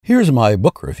Here's my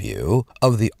book review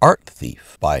of The Art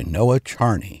Thief by Noah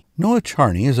Charney. Noah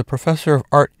Charney is a professor of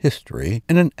art history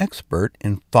and an expert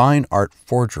in fine art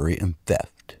forgery and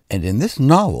theft. And in this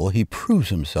novel, he proves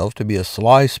himself to be a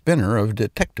sly spinner of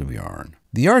detective yarn.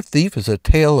 The Art Thief is a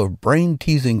tale of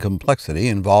brain-teasing complexity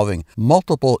involving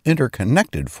multiple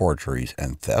interconnected forgeries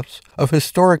and thefts of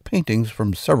historic paintings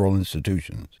from several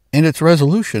institutions. And its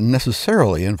resolution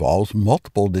necessarily involves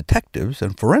multiple detectives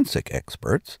and forensic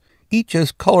experts, each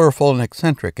as colorful and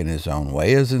eccentric in his own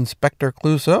way as Inspector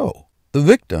Clouseau. The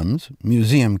victims,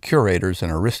 museum curators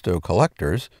and aristo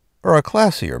collectors, are a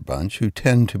classier bunch who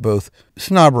tend to both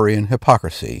snobbery and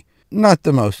hypocrisy, not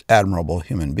the most admirable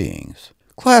human beings.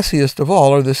 Classiest of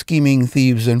all are the scheming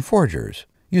thieves and forgers.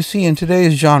 You see, in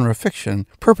today's genre fiction,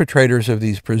 perpetrators of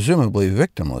these presumably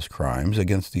victimless crimes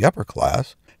against the upper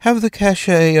class have the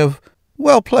cachet of,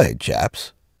 "Well played,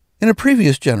 chaps." In a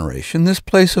previous generation, this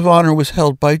place of honor was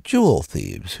held by jewel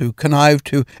thieves who connived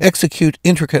to execute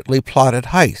intricately plotted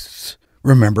heists.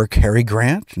 Remember Cary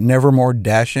Grant, never more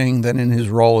dashing than in his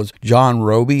role as John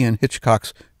Roby in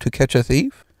Hitchcock's To Catch a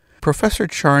Thief? Professor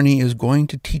Charney is going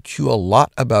to teach you a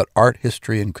lot about art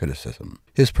history and criticism.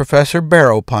 His Professor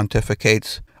Barrow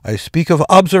pontificates, "I speak of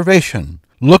observation,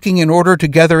 looking in order to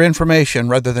gather information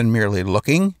rather than merely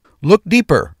looking. Look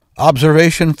deeper.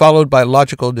 Observation followed by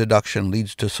logical deduction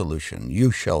leads to solution.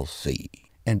 You shall see."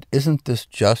 And isn't this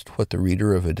just what the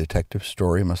reader of a detective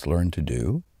story must learn to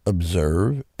do?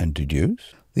 Observe and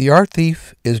deduce? The Art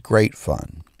Thief is great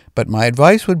fun, but my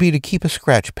advice would be to keep a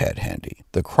scratch pad handy.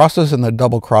 The crosses and the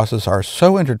double crosses are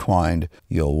so intertwined,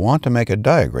 you'll want to make a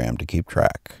diagram to keep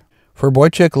track. For Boy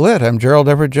Chick Lit, I'm Gerald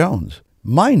Everett Jones.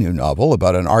 My new novel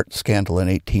about an art scandal in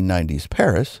 1890s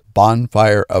Paris,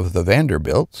 Bonfire of the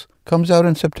Vanderbilts, comes out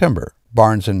in September.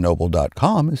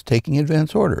 BarnesandNoble.com is taking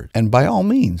advance orders. And by all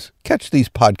means, catch these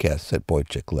podcasts at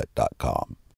BoyChickLit.com.